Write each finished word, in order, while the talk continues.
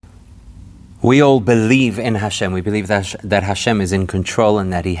We all believe in Hashem. We believe that Hashem is in control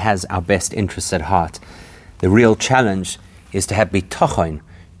and that He has our best interests at heart. The real challenge is to have bitachon,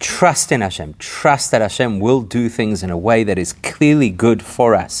 trust in Hashem, trust that Hashem will do things in a way that is clearly good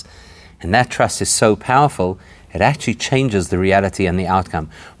for us. And that trust is so powerful, it actually changes the reality and the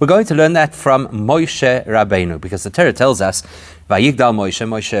outcome. We're going to learn that from Moshe Rabbeinu, because the Torah tells us, Vayigdal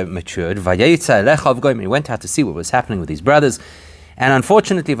Moshe matured, Vayetza elechav goyim, he went out to see what was happening with his brothers. And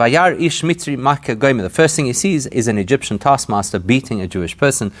unfortunately, Vayar ish mitzri makeh goymer, the first thing he sees is an Egyptian taskmaster beating a Jewish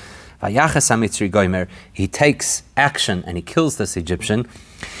person. Vayachas ha-mitzri goymer, he takes action and he kills this Egyptian.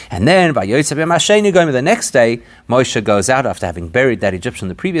 And then, Vayotze b'masheni goymer, the next day, Moshe goes out after having buried that Egyptian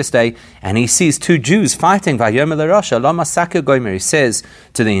the previous day, and he sees two Jews fighting. Vayomer l'rasha, lama sakeh goymer, he says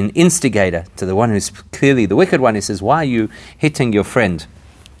to the instigator, to the one who's clearly the wicked one, he says, why are you hitting your friend?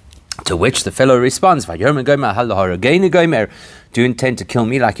 To which the fellow responds, Vayomer goymer hal harageni goymer, do you intend to kill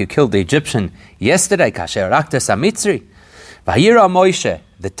me like you killed the Egyptian yesterday? Kasher raktes ha-mitzri. Vayira Moshe,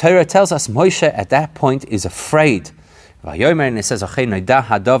 the Torah tells us Moshe at that point is afraid. Vayomer, and it says,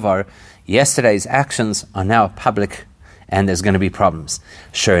 yesterday's actions are now public and there's going to be problems.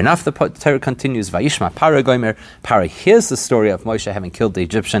 Sure enough, the Torah continues, Vayishma Paro goymer, Paro hears the story of Moshe having killed the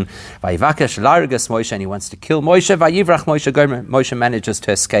Egyptian, Vayivakesh largas Moshe, and he wants to kill Moshe, Vayivrach Moshe goymer, Moshe manages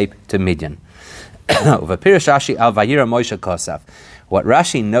to escape to Midian. What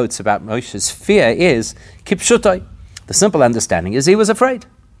Rashi notes about Moshe's fear is kipshutai. The simple understanding is he was afraid.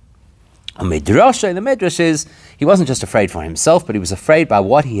 The Midrash is he wasn't just afraid for himself, but he was afraid by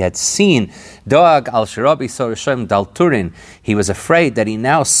what he had seen. Doag al shirabi sorashem dalturin. He was afraid that he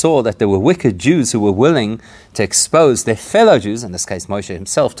now saw that there were wicked Jews who were willing to expose their fellow Jews, in this case Moshe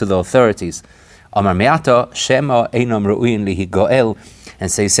himself, to the authorities. Amar me'ato shema einom ru'in lihi goel. And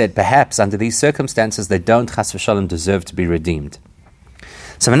so he said, perhaps under these circumstances, they don't, chas v'shalom, deserve to be redeemed.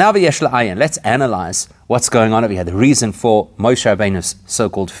 So now let's analyze what's going on over here, the reason for Moshe Rabbeinu's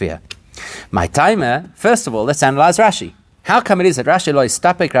so-called fear. My timer, first of all, let's analyze Rashi. How come it is that Rashi lo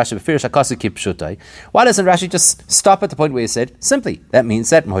istapek Rashi b'firish hakasi kipshutai? Why doesn't Rashi just stop at the point where he said, simply, that means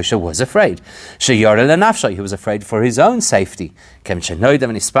that Moshe was afraid. Sheyore lenafshay, he was afraid for his own safety.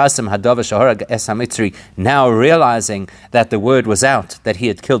 Now realizing that the word was out, that he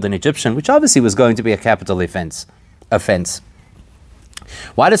had killed an Egyptian, which obviously was going to be a capital offense.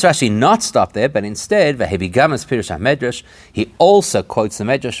 Why does Rashi not stop there, but instead, Vehebigamas Pirush HaMedrash, he also quotes the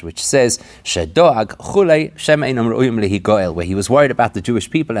Medrash, which says, Shedoag chulei shem einam ru'im lihi goel, where he was worried about the Jewish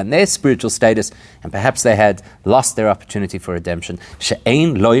people and their spiritual status, and perhaps they had lost their opportunity for redemption.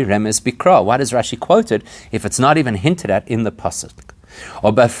 She'ein loy remes bikra. Why does Rashi quote it if it's not even hinted at in the pasuk?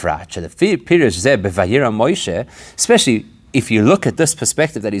 Or befrat, the Pirush zeh bevayira Moshe, especially if you look at this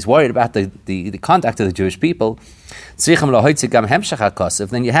perspective that he's worried about the conduct of the Jewish people,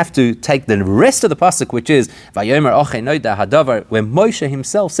 then you have to take the rest of the pasuk, which is where Moshe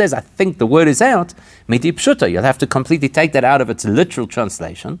himself says, I think the word is out, you'll have to completely take that out of its literal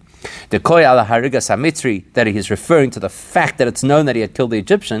translation. The koy ala harigas ha-mitzri, that he is referring to the fact that it's known that he had killed the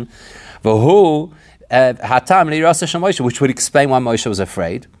Egyptian, which would explain why Moshe was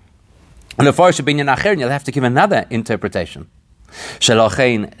afraid. And the Farish Binyan Acher, you'll have to give another interpretation. Which leads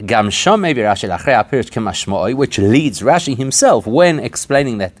Rashi himself when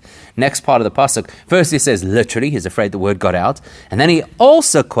explaining that next part of the pasuk. First he says literally, he's afraid the word got out, and then he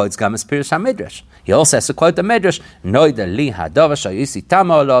also quotes Gamas Pirush HaMedrash. He also has to quote the Medrash,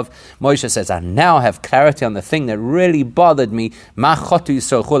 Moshe says, I now have clarity on the thing that really bothered me.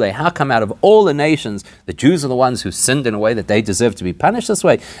 How come out of all the nations, the Jews are the ones who sinned in a way that they deserve to be punished this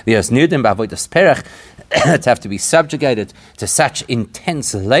way? To have to be subjugated to such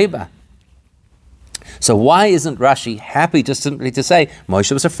intense labor. So why isn't Rashi happy just simply to say,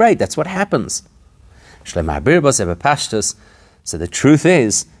 Moshe was afraid, that's what happens? So the truth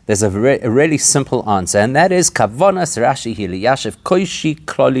is, there's a really simple answer, and that is Kavonas Rashi Hiliyashiv Koishi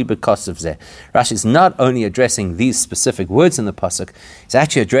Kloli Bekosov Zeh. Rashi is not only addressing these specific words in the pasuk, he's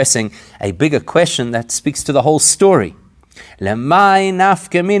actually addressing a bigger question that speaks to the whole story. Lemai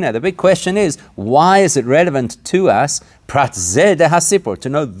nafkamina. The big question is, why is it relevant to us, prat zeh de hasipur, to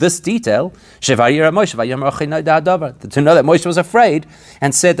know this detail, to know that Moshe was afraid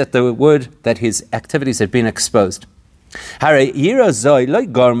and said that the word, that his activities had been exposed.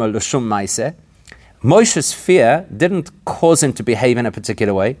 Moshe's fear didn't cause him to behave in a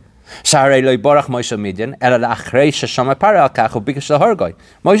particular way. Moshe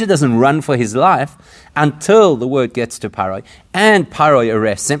doesn't run for his life until the word gets to Paroi, and Paroi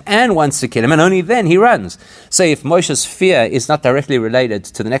arrests him and wants to kill him, and only then he runs. So if Moshe's fear is not directly related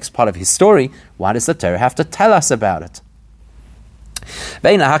to the next part of his story, why does the Torah have to tell us about it?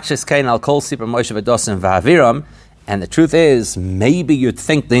 And the truth is, maybe you'd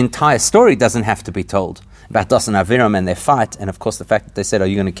think the entire story doesn't have to be told about Dos and Aviram and their fight, and of course the fact that they said, "Are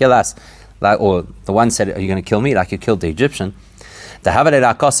you going to kill us?" Or the one said, "Are you going to kill me like you killed the Egyptian?" Maybe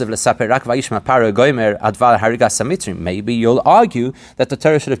you'll argue that the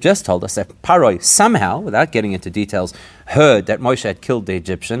Torah should have just told us that Paroi somehow, without getting into details, heard that Moshe had killed the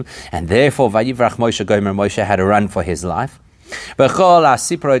Egyptian, and therefore Vayivrach Moshe Gomer, Moshe had to run for his life. Maybe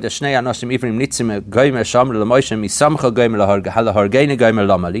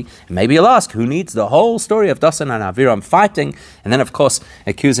you'll ask, who needs the whole story of Dasan and Aviram fighting, and then of course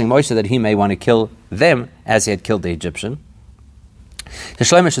accusing Moshe that he may want to kill them as he had killed the Egyptian? The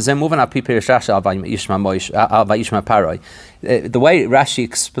way Rashi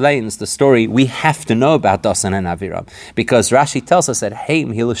explains the story, we have to know about Dasan and Aviram, because Rashi tells us that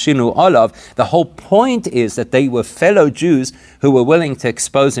Heim Hilashinu Olav, the whole point is that they were fellow Jews who were willing to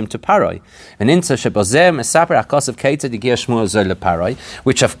expose him to Paroi.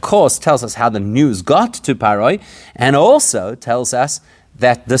 Which of course tells us how the news got to Paroi, and also tells us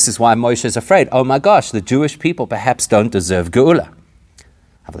that this is why Moshe is afraid. Oh my gosh, the Jewish people perhaps don't deserve Geula.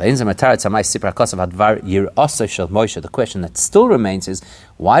 The question that still remains is,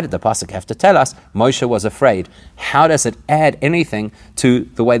 why did the pasuk have to tell us Moshe was afraid? How does it add anything to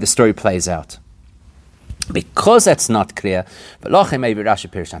the way the story plays out? Because that's not clear, therefore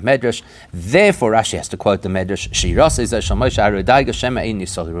Rashi has to quote the Medrash,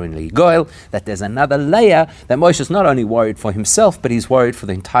 that there's another layer, that Moshe is not only worried for himself, but he's worried for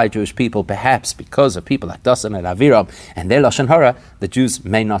the entire Jewish people, perhaps because of people like Dasan and Aviram and their Lashon Hara, the Jews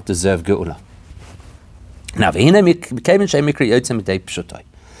may not deserve Geula. Now,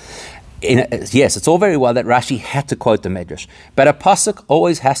 yes, it's all very well that Rashi had to quote the Medrash, but a pasuk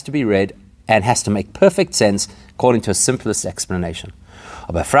always has to be read and has to make perfect sense according to a simplest explanation.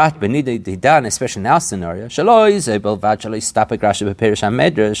 Especially in our scenario,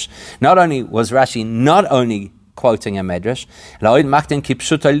 not only was Rashi not only quoting a Medrash,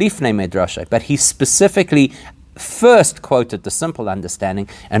 but he specifically first quoted the simple understanding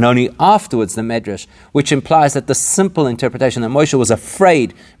and only afterwards the Medrash, which implies that the simple interpretation that Moshe was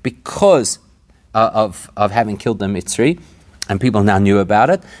afraid because of having killed the Mitzri, and people now knew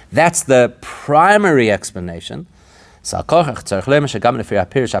about it. That's the primary explanation. That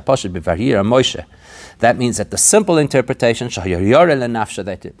means that the simple interpretation, that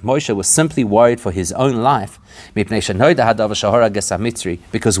Moshe was simply worried for his own life,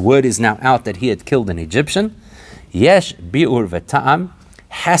 because word is now out that he had killed an Egyptian. Yesh bi'ur v'ta'am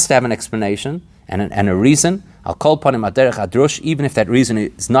has to have an explanation and a reason. I'll call upon him even if that reason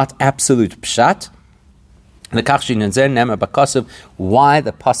is not absolute pshat. Why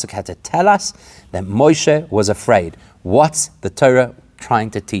the pasuk had to tell us that Moshe was afraid. What's the Torah trying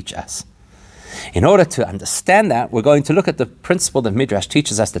to teach us? In order to understand that, we're going to look at the principle that Midrash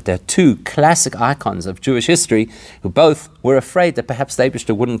teaches us, that there are two classic icons of Jewish history who both were afraid that perhaps the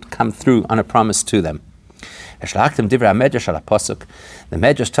Eibishter wouldn't come through on a promise to them. The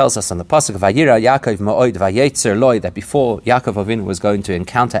Medrash tells us on the pasuk that before Yaakov Avinu was going to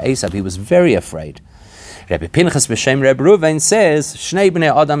encounter Esav, he was very afraid. Rabbi Pinchas b'Shem Reb Ruvain says, Shnei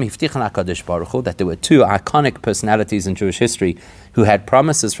bnei Adam hiftichan HaKadosh Baruch Hu, that there were two iconic personalities in Jewish history who had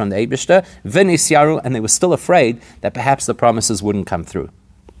promises from the Eibishter, v'nisyaru, and they were still afraid that perhaps the promises wouldn't come through.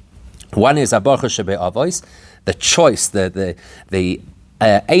 One is Abacha Shebe Avos, the choice, the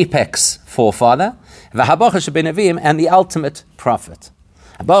apex forefather, v'Habacha Shebe Neviim, and the ultimate prophet.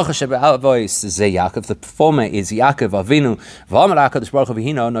 The former is Yaakov Avinu,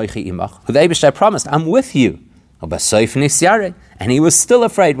 who the Eibishter promised, I'm with you. And he was still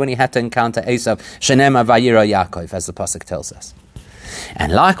afraid when he had to encounter Esav, Shenema Vayira Yaakov, as the pasuk tells us.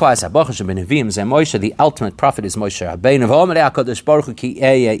 And likewise, Moshe, the ultimate prophet, is Moshe Rabbeinu.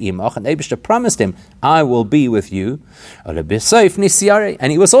 And Eibishter promised him, I will be with you.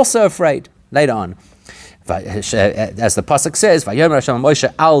 And he was also afraid later on. As the pasuk says, "Vayomer Hashem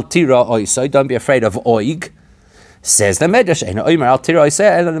Moshe al tira oisai," don't be afraid of oig. Says the Medrash, "Ein oimer al tira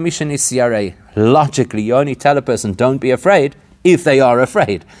oisai ela lemishen isiyarei." Logically, you only tell a person, "Don't be afraid," if they are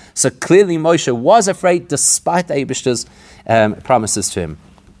afraid. So clearly, Moshe was afraid despite the Eibishter's promises to him.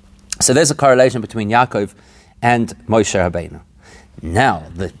 So there's a correlation between Yaakov and Moshe Rabbeinu. Now,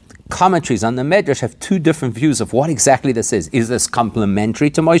 the commentaries on the Medrash have two different views of what exactly this is. Is this complementary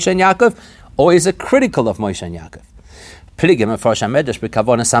to Moshe and Yaakov, or is it critical of Moshe and Yaakov? So there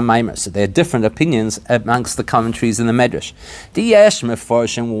are different opinions amongst the commentaries in the Medrash.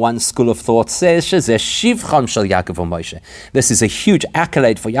 One school of thought says this is a huge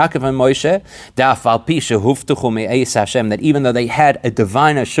accolade for Yaakov and Moshe, that even though they had a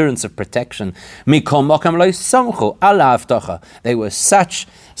divine assurance of protection, they were such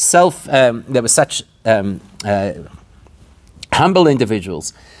humble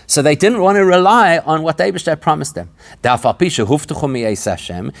individuals. So they didn't want to rely on what the Eibishter promised them.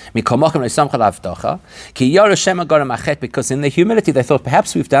 Because in their humility they thought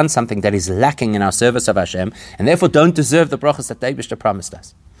perhaps we've done something that is lacking in our service of Hashem, and therefore don't deserve the brachas that the Eibishter promised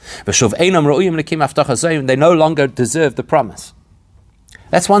us. They no longer deserve the promise.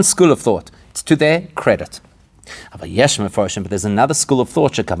 That's one school of thought. It's to their credit. But there's another school of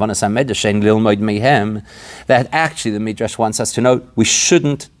thought that actually the Midrash wants us to know we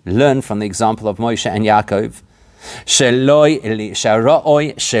shouldn't learn from the example of Moshe and Yaakov.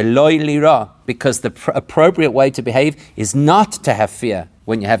 Because the appropriate way to behave is not to have fear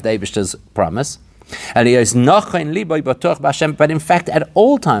when you have the Eibishter's promise. But in fact, at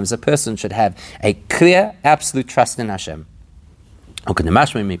all times, a person should have a clear, absolute trust in Hashem. And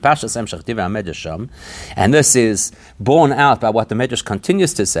this is borne out by what the Medrash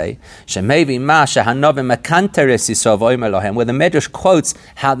continues to say, where the Medrash quotes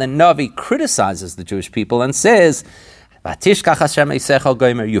how the Navi criticizes the Jewish people and says,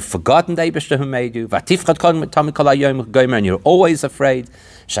 you've forgotten the Eibishter who made you, and you're always afraid.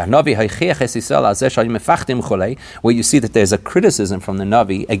 Where you see that there's a criticism from the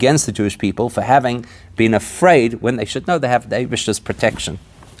Navi against the Jewish people for having been afraid when they should know they have the Eibishter's protection.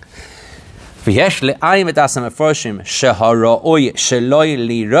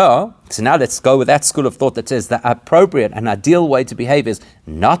 So now let's go with that school of thought that says the appropriate and ideal way to behave is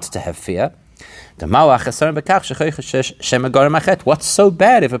not to have fear. What's so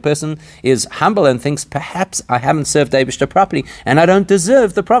bad if a person is humble and thinks, perhaps I haven't served Eibishter properly and I don't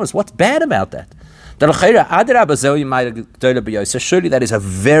deserve the promise? What's bad about that? Surely that is a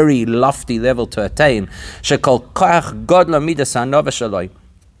very lofty level to attain.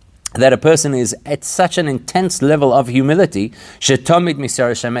 That a person is at such an intense level of humility that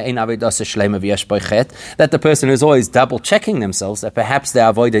the person is always double checking themselves that perhaps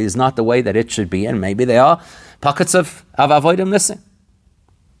their avodah is not the way that it should be, and maybe there are pockets of avodah missing.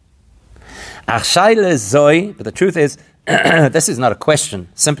 But the truth is, this is not a question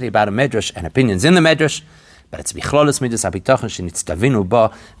simply about a medrash and opinions in the medrash, but it's bichlolos midas habitachon shenitztavinu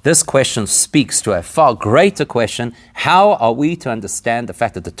ba. This question speaks to a far greater question: how are we to understand the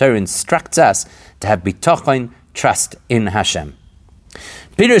fact that the Torah instructs us to have bitachon, trust in Hashem?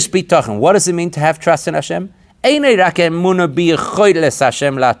 Pirush bitachon. What does it mean to have trust in Hashem? Einay rak emuna bichodeles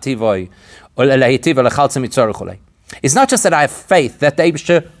Hashem lativoy or lehitiv lechaltzim mitzorachulei. It's not just that I have faith that the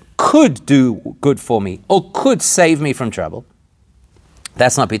Eibishter could do good for me or could save me from trouble.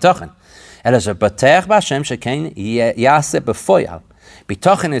 That's not bitachon.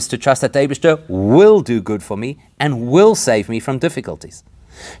 Bitachon is to trust that the Eibishter will do good for me and will save me from difficulties.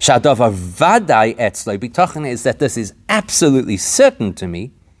 Bitachon is that this is absolutely certain to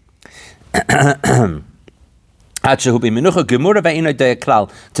me, to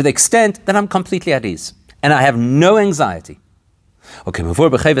the extent that I'm completely at ease and I have no anxiety. Okay, as the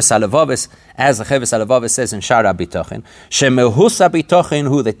Cheves Halavavis says in Shara Bitachon, Shemehusa Bitachon,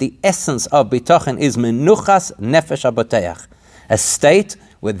 who that the essence of Bitachon is Menuchas Nefesh HaBoteach, a state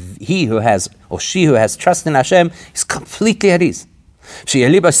where he who has or she who has trust in Hashem is completely at ease.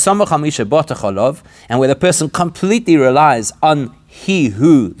 And where the person completely relies on he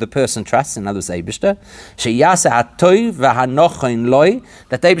who the person trusts, in other words, Eibishter,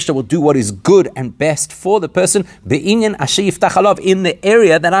 that Eibishter will do what is good and best for the person, in the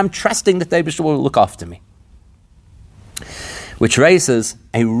area that I'm trusting that Eibishter will look after me. Which raises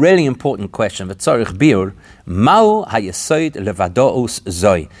a really important question.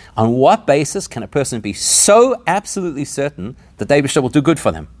 On what basis can a person be so absolutely certain that Eibishter will do good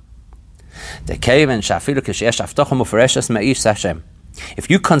for them? If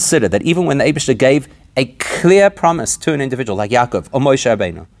you consider that even when the Eibishter gave a clear promise to an individual like Yaakov or Moshe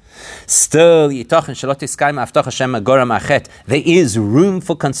Rabbeinu, still there is room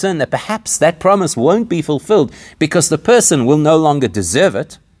for concern that perhaps that promise won't be fulfilled because the person will no longer deserve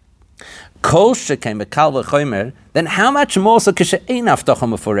it. Then how much more so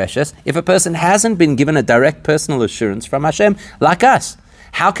if a person hasn't been given a direct personal assurance from Hashem like us?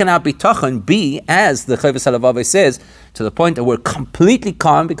 How can our bitachon be, as the Cheves Halavavis says, to the point that we're completely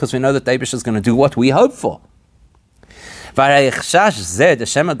calm because we know that the Eibishter is going to do what we hope for? Every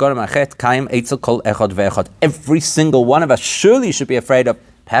single one of us surely should be afraid of,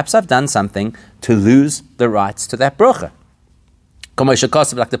 perhaps I've done something to lose the rights to that bracha. Like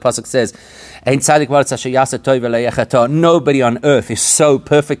the pasuk says, nobody on earth is so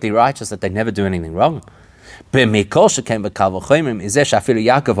perfectly righteous that they never do anything wrong. Especially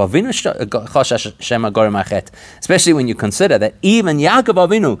when you consider that even Yaakov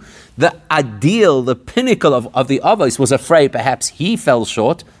Avinu, the ideal, the pinnacle of the Avos, was afraid perhaps he fell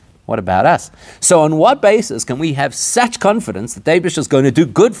short. What about us? So on what basis can we have such confidence that David is going to do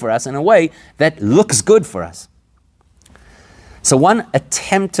good for us in a way that looks good for us? So one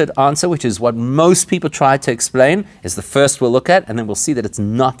attempted answer, which is what most people try to explain, is the first we'll look at, and then we'll see that it's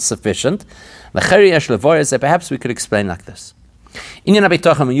not sufficient. Perhaps we could explain like this.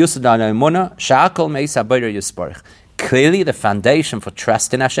 Clearly, the foundation for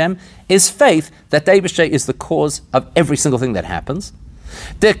trust in Hashem is faith that the Eibishter is the cause of every single thing that happens.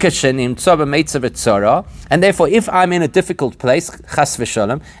 And therefore, if I'm in a difficult place, it's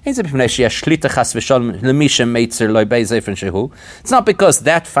not because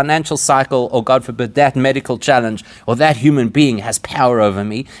that financial cycle, or God forbid, that medical challenge, or that human being has power over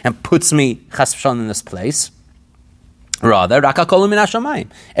me and puts me in this place. Rather,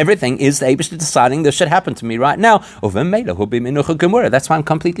 everything is the Eibishter deciding this should happen to me right now. That's why I'm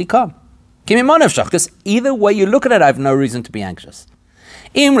completely calm. Because either way you look at it, I have no reason to be anxious.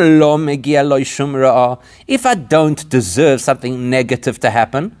 If I don't deserve something negative to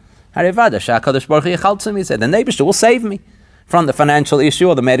happen, then the Eibishter will save me from the financial issue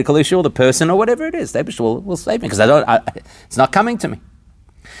or the medical issue or the person or whatever it is. The Eibishter will save me because it's not coming to me.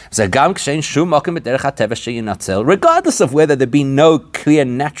 Regardless of whether there be no clear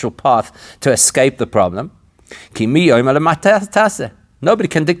natural path to escape the problem, nobody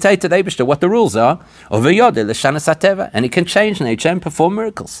can dictate to the Eibishter what the rules are, and he can change nature and perform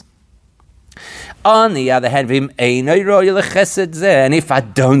miracles. On the other hand, and if I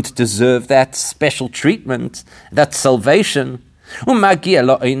don't deserve that special treatment, that salvation, I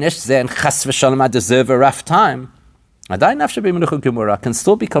deserve a rough time, I can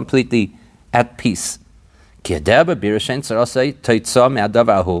still be completely at peace. Because the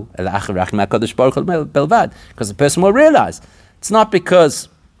person will realize it's not because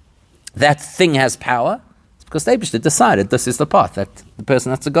that thing has power, it's because the Eibishter decided this is the path that the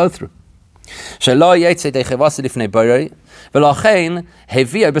person has to go through. The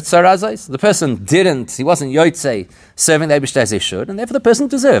person he wasn't Yotzei serving the Eibishter as he should, and therefore the person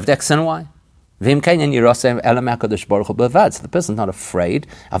deserved X and Y. So the person is not afraid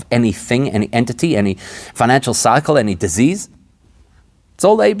of anything, any entity, any financial cycle, any disease. It's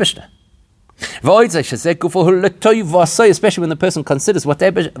all the Eibishter. Especially when the person considers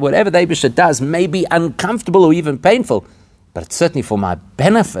whatever the Eibishter does may be uncomfortable or even painful, but it's certainly for my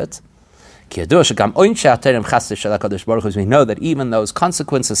benefit. We know that even those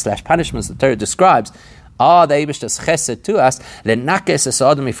consequences / punishments the Torah describes are the Eibishter's chesed to us,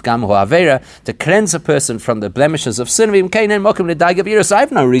 to cleanse a person from the blemishes of sin. So I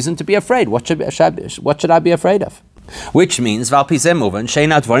have no reason to be afraid. What should I be afraid of? Which means that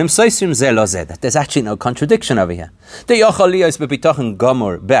there's actually no contradiction over here. A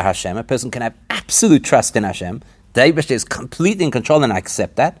person can have absolute trust in Hashem. The Eibishter is completely in control, and I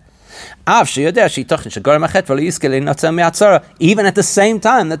accept that. Even at the same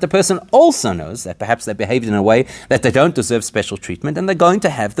time that the person also knows that perhaps they behaved in a way that they don't deserve special treatment and they're going to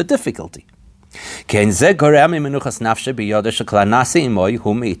have the difficulty. Because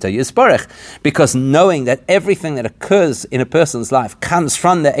knowing that everything that occurs in a person's life comes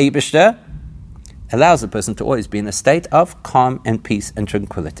from the Eibishter allows the person to always be in a state of calm and peace and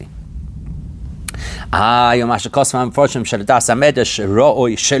tranquility. What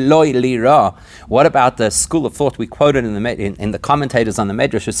about the school of thought we quoted in the commentators on the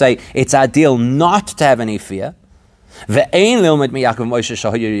Medrash who say it's ideal not to have any fear? And we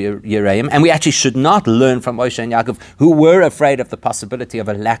actually should not learn from Moshe and Yaakov, who were afraid of the possibility of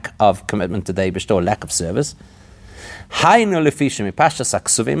a lack of commitment to the Eibishter or lack of service.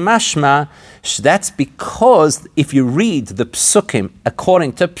 That's because if you read the Psukim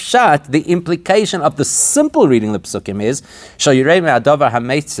according to Pshat, the implication of the simple reading of the Psukim is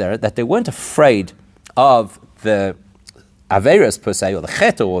that they weren't afraid of the Averas per se, or the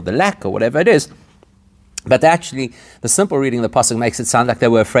Chet, or the lack, or whatever it is. But actually, the simple reading of the Pasuk makes it sound like they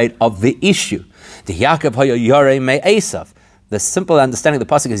were afraid of the issue. The Yaakov Hoyo Yorei Me Esav. The simple understanding of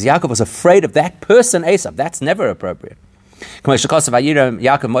the Pasuk is Yaakov was afraid of that person, Esav. That's never appropriate. Because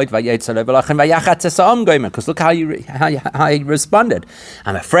look how he responded.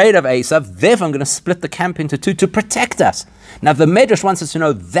 I'm afraid of Esav, therefore I'm going to split the camp into two to protect us. Now the Medrash wants us to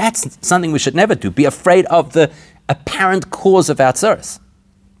know that's something we should never do. Be afraid of the apparent cause of our tzuras.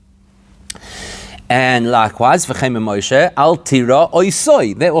 And likewise, Moshe, al tira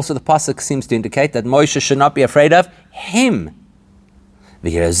oisoi. There also the pasuk seems to indicate that Moshe should not be afraid of him.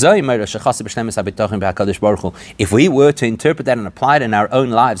 If we were to interpret that and apply it in our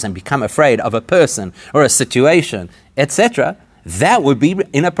own lives and become afraid of a person or a situation, etc., that would be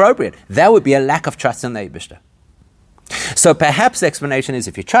inappropriate. That would be a lack of trust in the Eibishter. So perhaps the explanation is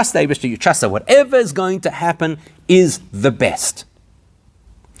if you trust the Eibishter, you trust that whatever is going to happen is the best.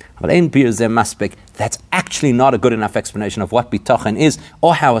 That's actually not a good enough explanation of what bitachon is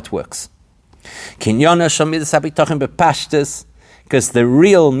or how it works. Because the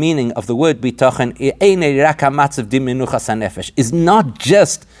real meaning of the word bitachon is not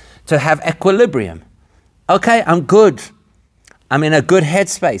just to have equilibrium. Okay, I'm good. I'm in a good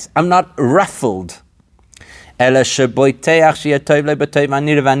headspace. I'm not ruffled. Rather,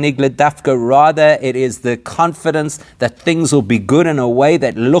 it is the confidence that things will be good in a way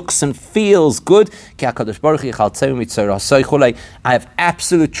that looks and feels good. I have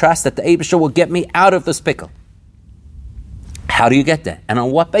absolute trust that the Eibishter will get me out of this pickle. How do you get there? And on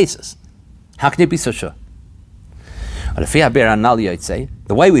what basis? How can you be so sure? The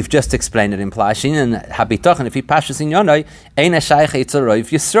way we've just explained it implies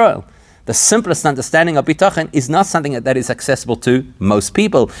the simplest understanding of bitachon is not something that is accessible to most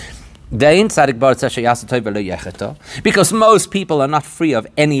people. Because most people are not free of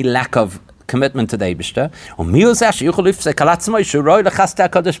any lack of commitment to the Eibishter.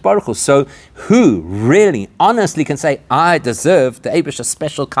 So who really, honestly can say, I deserve the Eibishter's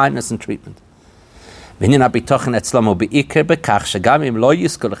special kindness and treatment?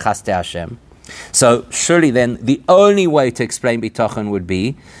 So surely then, the only way to explain bitachon would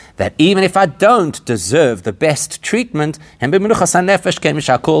be that even if I don't deserve the best treatment, I'm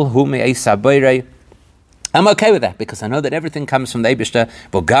okay with that because I know that everything comes from the Eibishter,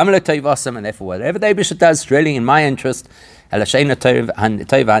 and therefore whatever the Eibishter does is really in my interest. It's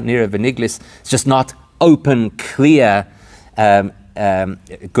just not open, clear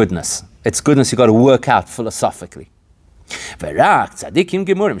goodness. It's goodness you've got to work out philosophically. Only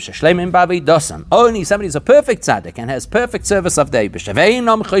somebody is a perfect tzaddik and has perfect service of the Eibishter,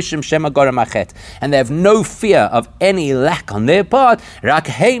 and they have no fear of any lack on their part.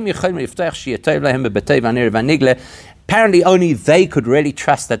 Apparently only they could really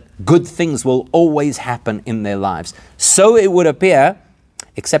trust that good things will always happen in their lives. So it would appear,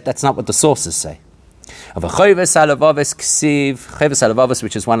 except that's not what the sources say. Of a Choves Halavavis,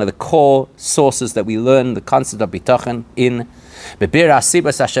 which is one of the core sources that we learn the concept of bitachon in.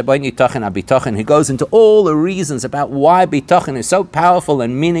 He goes into all the reasons about why bitachon is so powerful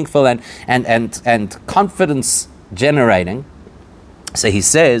and meaningful and confidence generating. So he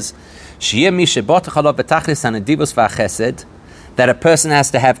says, that a person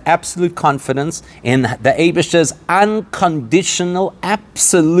has to have absolute confidence in the Eibishter's unconditional,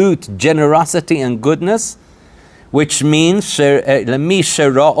 absolute generosity and goodness, which means that the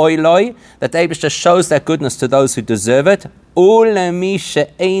Eibishter shows that goodness to those who deserve it,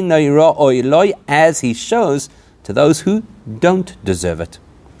 as he shows to those who don't deserve it.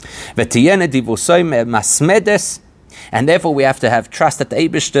 And therefore we have to have trust that the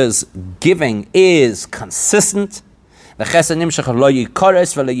Eibishter's giving is consistent. The chesed nimshach lo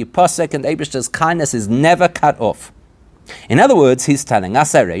yikores v'lo yipasek, and the Eibishter's kindness is never cut off. In other words, he's telling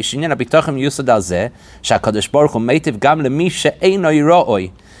us, bitachon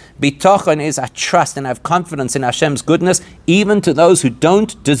is a trust and have confidence in Hashem's goodness, even to those who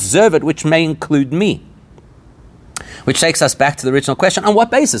don't deserve it, which may include me. Which takes us back to the original question: on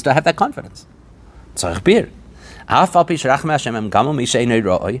what basis do I have that confidence?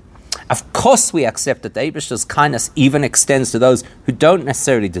 Of course we accept that the Eibishter's kindness even extends to those who don't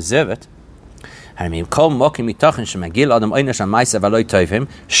necessarily deserve it.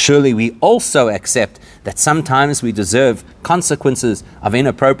 Surely we also accept that sometimes we deserve consequences of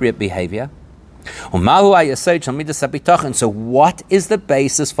inappropriate behavior. So what is the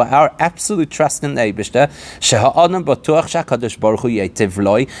basis for our absolute trust in the Eibishter?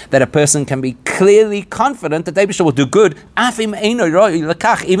 That a person can be clearly confident that the Eibishter will do good, even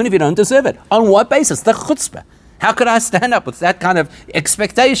if you don't deserve it. On what basis? The chutzpah. How could I stand up with that kind of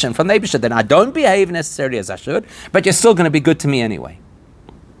expectation from the Eibishter? Then I don't behave necessarily as I should, but you're still going to be good to me anyway.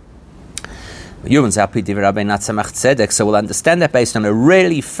 So we'll understand that based on a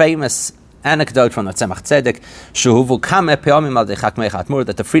really famous anecdote from the Tzemach Tzedek,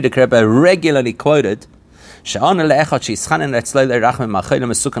 that the Frierdiker Rebbe regularly quoted. There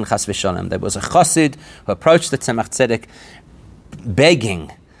was a chassid who approached the Tzemach Tzedek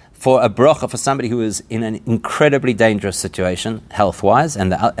begging for a bracha for somebody who was in an incredibly dangerous situation, health-wise,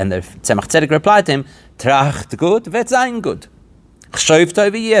 and the Tzemach Tzedek replied to him, Tracht gut, wird sein gut. Chshov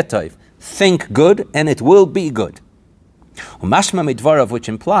tov yeh tov. Think good, and it will be good. Umashma midvarav, which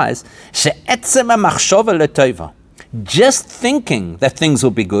implies, she'etzem ha'machshova le'tova. Just thinking that things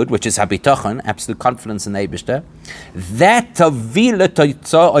will be good, which is habitachon, absolute confidence in the Eibishter, that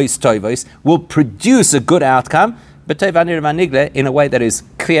will produce a good outcome, but in a way that is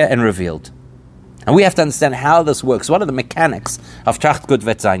clear and revealed. And we have to understand how this works. What are the mechanics of Tracht gut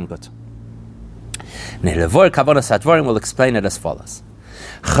vet sein gut? Nelevor kavonas hadvarim will explain it as follows.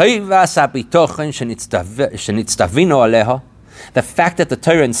 The fact that the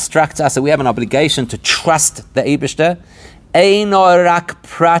Torah instructs us that we have an obligation to trust the Eibishter, Eino rak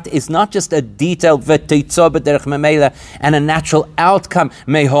prat, is not just a detail and a natural outcome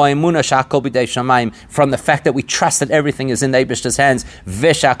from the fact that we trust that everything is in the Eibishter's hands, and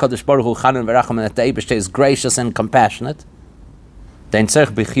that the Eibishter is gracious and compassionate.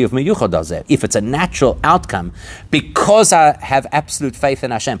 If it's a natural outcome, because I have absolute faith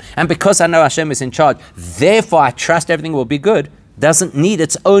in Hashem, and because I know Hashem is in charge, therefore I trust everything will be good, doesn't need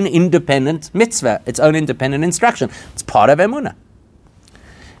its own independent mitzvah, its own independent instruction. It's part of emunah.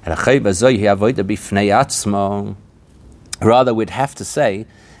 Rather, we'd have to say,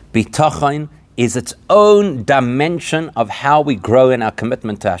 bitachon is its own dimension of how we grow in our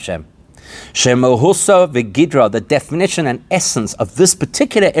commitment to Hashem. The definition and essence of this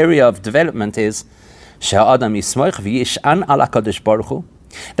particular area of development is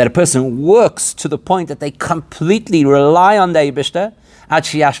that a person works to the point that they completely rely on the Eibishter,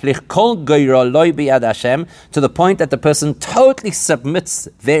 to the point that the person totally submits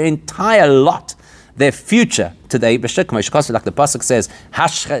their entire lot, their future, to the Eibishter. Like the pasuk says,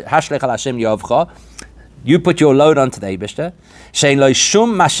 Hashlech al Hashem yovcha, you put your load onto the Eibishter,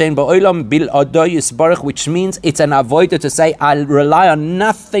 which means it's an avoider to say, I rely on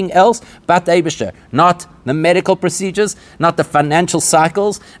nothing else but the Eibishter. Not the medical procedures, not the financial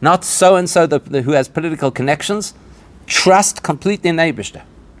cycles, not so-and-so who has political connections. Trust completely in the Eibishter.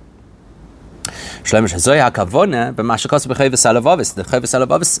 The Chovos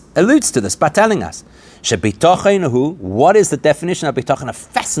HaLevavos alludes to this by telling us, what is the definition of bitachon? A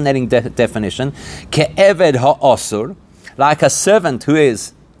fascinating definition. Ke'eved ha'asur, like a servant who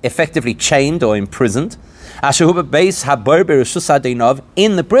is effectively chained or imprisoned, in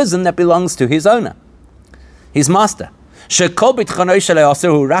the prison that belongs to his owner, his master. He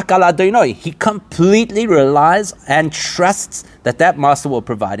completely relies and trusts that master will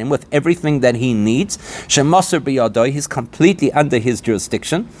provide him with everything that he needs. He's completely under his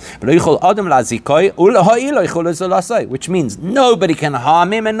jurisdiction. Which means nobody can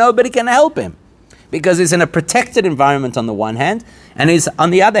harm him and nobody can help him, because he's in a protected environment on the one hand, and he's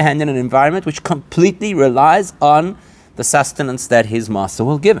on the other hand in an environment which completely relies on the sustenance that his master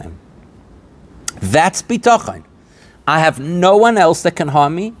will give him. That's bitachon. I have no one else that can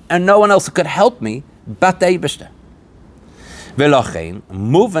harm me, and no one else that could help me but the Eibishter.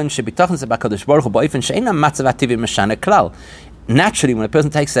 Naturally, when a person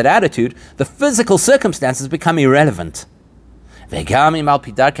takes that attitude, the physical circumstances become irrelevant. So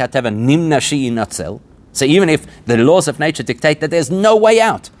even if the laws of nature dictate that there's no way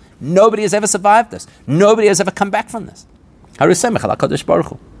out, nobody has ever survived this, nobody has ever come back from this.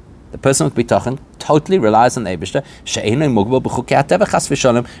 The person with bitachon totally relies on the Eibishter,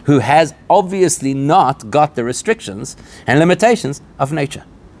 who has obviously not got the restrictions and limitations of nature.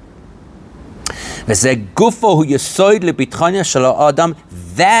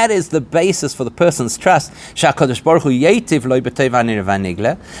 That is the basis for the person's trust, that the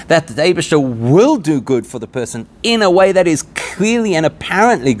Eibishter will do good for the person in a way that is clearly and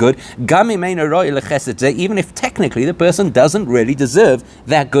apparently good, even if technically the person doesn't really deserve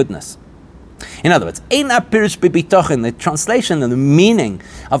that goodness. In other words, the translation and the meaning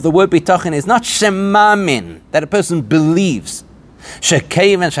of the word bitachon is not shemamin, that a person believes. That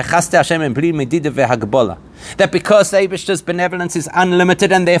because the Eibishter's benevolence is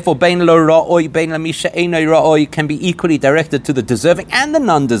unlimited and therefore can be equally directed to the deserving and the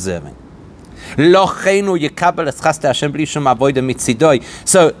non-deserving.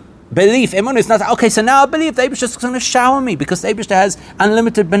 So belief, emunah, is not, okay, so now I believe the Eibishter is going to shower me because the Eibishter has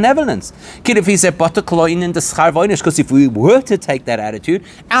unlimited benevolence. Because if we were to take that attitude,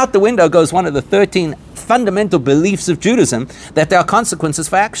 out the window goes one of the 13 fundamental beliefs of Judaism, that there are consequences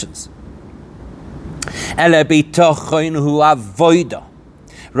for actions. Ele bitochen hu avoida.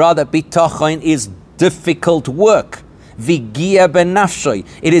 Rather, bitochen is difficult work. Vigia benafshoy.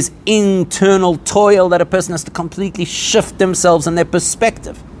 It is internal toil that a person has to completely shift themselves and their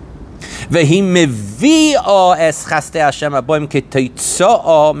perspective. Vehi mevio es chaste Hashem aboim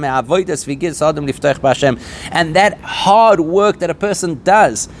ketoitzo'o me'avodas v'gis adam liftoch b'Hashem. And that hard work that a person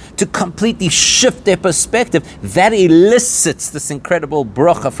does to completely shift their perspective, that elicits this incredible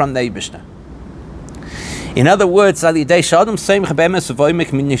bracha from the Eibishter. In other words,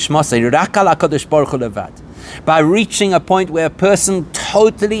 by reaching a point where a person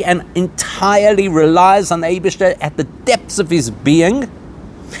totally and entirely relies on the Eibishter at the depths of his being.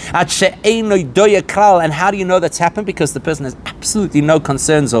 And how do you know that's happened? Because the person has absolutely no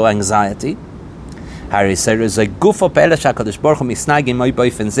concerns or anxiety. That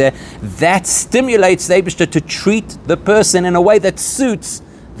stimulates the Eibishter to treat the person in a way that suits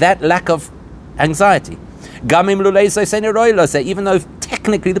that lack of anxiety. Even though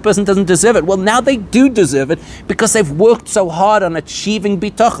technically the person doesn't deserve it, well, now they do deserve it because they've worked so hard on achieving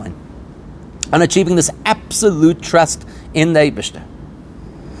bitachon, on achieving this absolute trust in the Eibishter.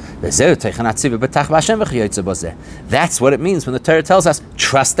 That's what it means when the Torah tells us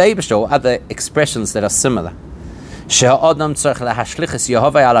trust the Eibishter, or other expressions that are similar.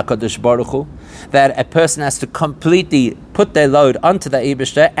 That a person has to completely put their load onto the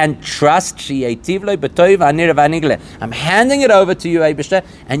Eibishter and trust. I'm handing it over to you, Eibishter,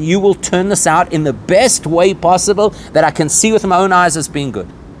 and you will turn this out in the best way possible that I can see with my own eyes as being good.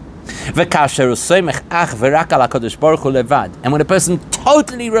 And when a person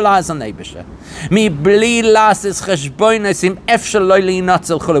totally relies on the Eibishter,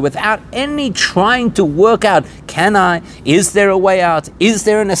 without any trying to work out, is there a way out? Is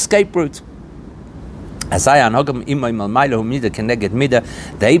there an escape route? The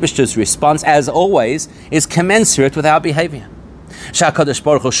Eibishter's response, as always, is commensurate with our behavior. Shakadosh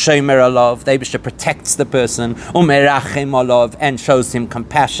Baruch Hu shomer alav, the Eibishter protects the person, umerachem alav, and shows him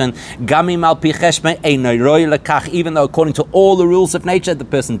compassion. Gamim al pi cheshbon eino roi lekach, even though according to all the rules of nature, the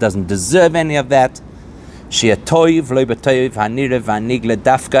person doesn't deserve any of that. Shia toiv lo betoiv hanirev hanigle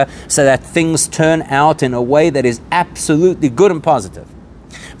dafka, so that things turn out in a way that is absolutely good and positive.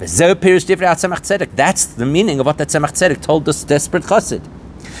 That's the meaning of what the Tzemach Tzedek told this desperate chassid.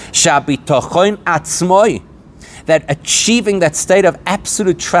 Shabitochoin atzmoi, that achieving that state of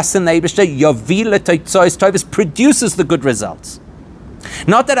absolute trust in the Eibishter, Yovila Toitzois Tovis, produces the good results.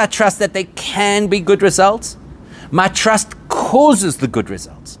 Not that I trust that they can be good results, my trust causes the good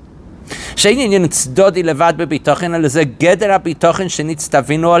results.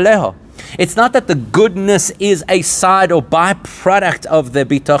 It's not that the goodness is a side or byproduct of the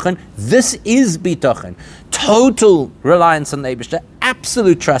bitachon. This is bitachon. Total reliance on the Eibishter,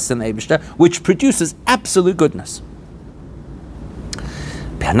 absolute trust in the Eibishter, which produces absolute goodness.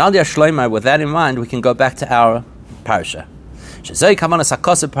 With that in mind, we can go back to our parasha. Saying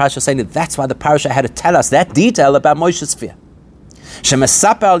that that's why the parasha had to tell us that detail about Moshe's fear. That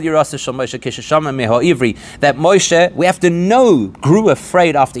Moshe, we have to know, grew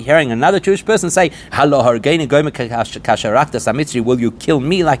afraid after hearing another Jewish person say, will you kill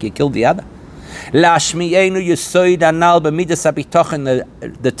me like you killed the other? The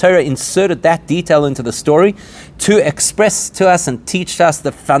Torah inserted that detail into the story to express to us and teach us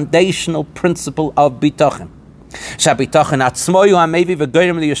the foundational principle of bitachon.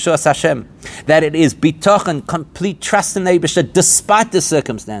 That it is bitachon, complete trust in the Eibishter despite the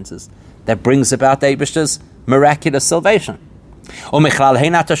circumstances, that brings about the Eibishter's miraculous salvation. And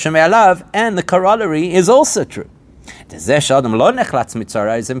the corollary is also true. That if chas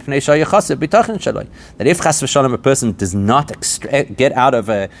v'shalom a person does not get out of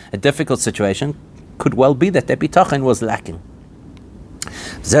a difficult situation, could well be that their bitachon was lacking.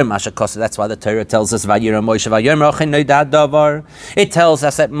 That's why the Torah tells us, it tells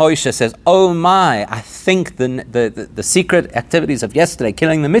us that Moshe says, oh my, I think the secret activities of yesterday,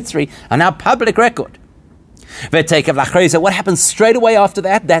 killing the Mitzri, are now public record. What happens straight away after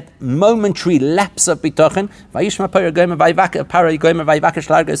that? That momentary lapse of bitachon.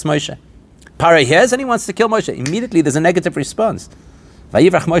 Paro hears and he wants to kill Moshe. Immediately there's a negative response.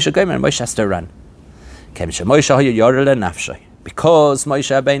 Moshe has to run. Because Moshe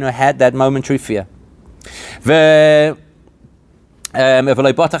Rabbeinu had that momentary fear.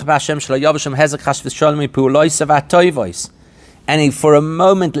 And he for a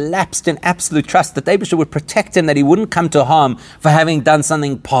moment lapsed in absolute trust that the Eibishter would protect him, that he wouldn't come to harm for having done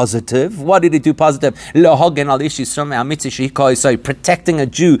something positive. What did he do positive? So protecting a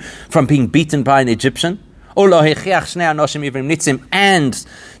Jew from being beaten by an Egyptian. and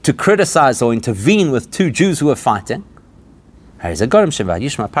to criticize or intervene with two Jews who were fighting. Because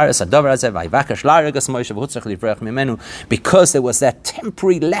there was that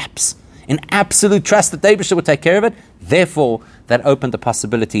temporary lapse in absolute trust that the Eibishter would take care of it, therefore that opened the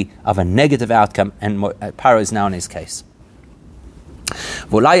possibility of a negative outcome, and Paro is now in his case.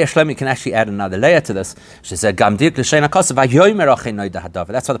 Shlomi can actually add another layer to this. She said, that's why the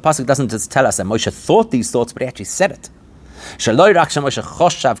pasuk doesn't just tell us that Moshe thought these thoughts, but he actually said it. Not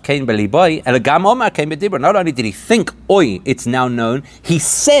only did he think, oi, it's now known, he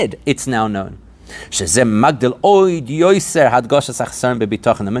said it's now known. The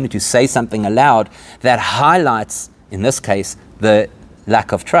minute you say something aloud, that highlights, in this case, the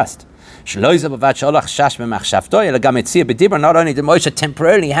lack of trust. Not only did Moshe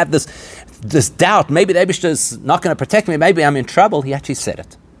temporarily have this doubt, maybe the Eibishter is not going to protect me, maybe I'm in trouble, he actually said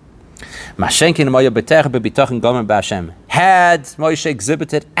it. Had Moshe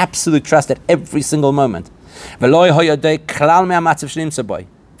exhibited absolute trust at every single moment, and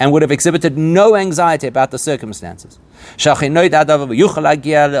would have exhibited no anxiety about the circumstances,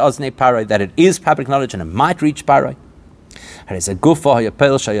 that it is public knowledge and it might reach Paro,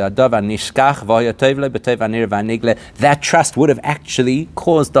 that trust would have actually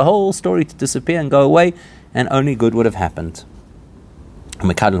caused the whole story to disappear and go away, and only good would have happened. And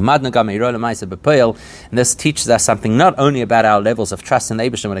this teaches us something not only about our levels of trust in the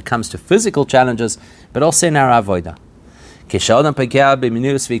Eibishter when it comes to physical challenges, but also in our avodah.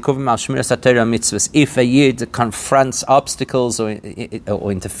 If a yid confronts obstacles or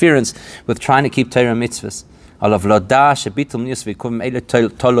interference with trying to keep Torah mitzvahs, the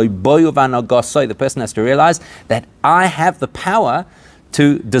person has to realize that I have the power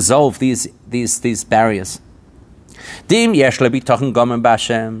to dissolve these barriers.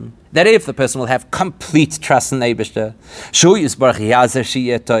 That if the person will have complete trust in the Eibishter,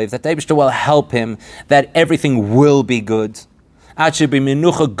 that the Eibishter will help him, that everything will be good. And that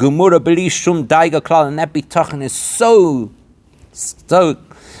bitachon is so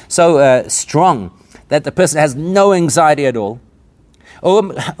strong that the person has no anxiety at all.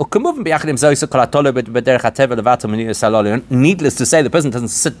 Needless to say, the person doesn't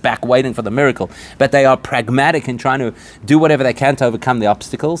sit back waiting for the miracle, but they are pragmatic in trying to do whatever they can to overcome the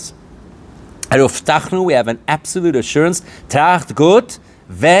obstacles. We have an absolute assurance. Tracht gut,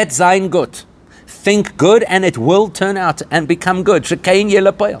 wird sein gut. Think good, and it will turn out and become good.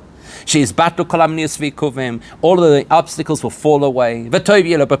 She is battle all of the obstacles will fall away. And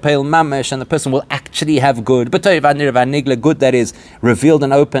the person will actually have good. Good that is revealed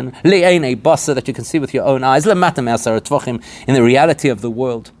and open. That you can see with your own eyes. In the reality of the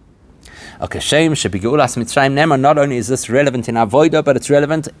world. Not only is this relevant in Avodah, but it's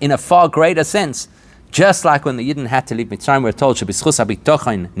relevant in a far greater sense. Just like when the Yidden had to leave Mitzrayim, we're told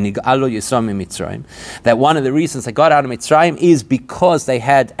that one of the reasons they got out of Mitzrayim is because they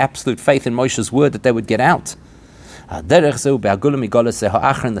had absolute faith in Moshe's word that they would get out.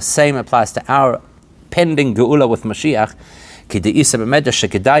 The same applies to our pending Geula with Mashiach. The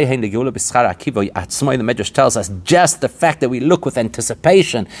Medrash tells us just the fact that we look with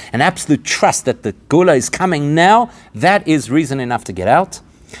anticipation and absolute trust that the Geula is coming now, that is reason enough to get out.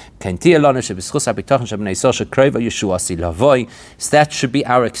 So that should be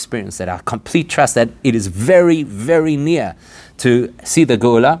our experience, that our complete trust that it is very, very near to see the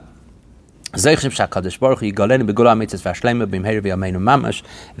Geula.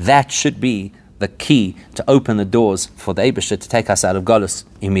 That should be the key to open the doors for the Eibishter to take us out of Golus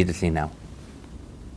immediately now.